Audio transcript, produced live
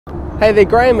Hey there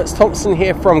Graham, it's Thompson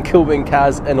here from Kilburn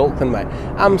Cars in Auckland, mate.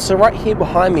 So right here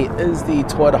behind me is the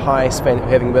Toyota Hiace van that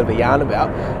we're having a bit of a yarn about.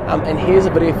 And here's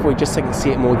a video for you just so you can see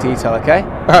it in more detail, okay?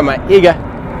 Alright mate, here you go.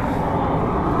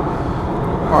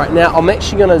 Alright, now I'm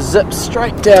actually going to zip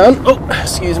straight down,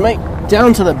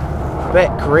 down to the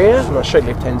back rear. And I'll show you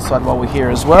left hand side while we're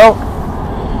here as well.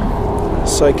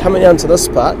 So coming down to this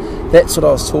part, that's what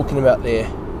I was talking about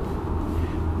there.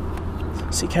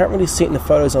 So you can't really see it in the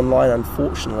photos online,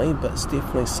 unfortunately, but it's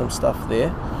definitely some stuff there.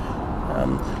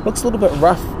 Looks a little bit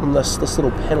rough on this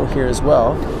little panel here as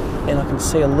well, and I can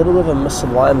see a little bit of a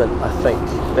misalignment, I think,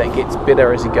 that gets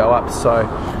better as you go up. So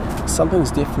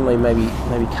something's definitely maybe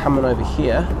coming over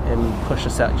here and push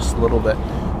us out just a little bit.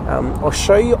 I'll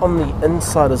show you on the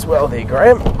inside as well there,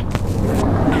 Graham.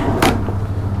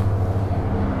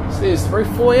 So there's the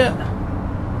roof for you.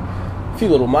 A few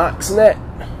little marks in that.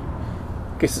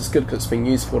 Guess it's good because it's been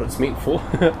used for what it's meant for.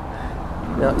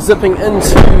 Now zipping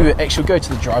into, actually go to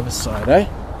the driver's side,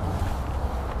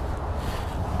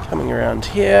 coming around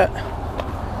here.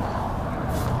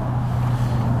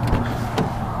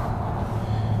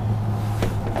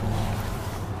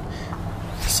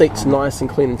 Seat's nice and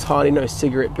clean and tidy, no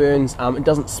cigarette burns. It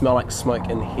doesn't smell like smoke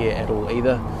in here at all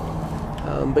either.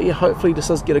 But yeah, hopefully this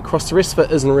does get across. The rest of it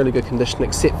is in really good condition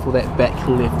except for that back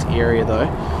left area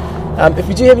though. If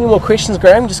you do have any more questions,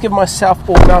 Graham, just give myself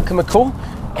or Malcolm a call,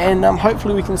 and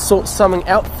hopefully we can sort something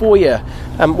out for you.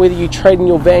 Whether you trade in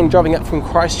your van driving up from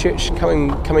Christchurch, coming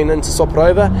in to swap it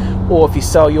over, or if you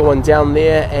sell your one down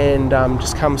there and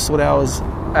just come sort ours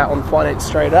out on finance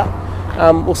straight up.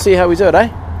 We'll see how we do it, eh?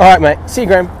 Alright mate, see you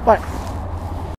Graham, bye.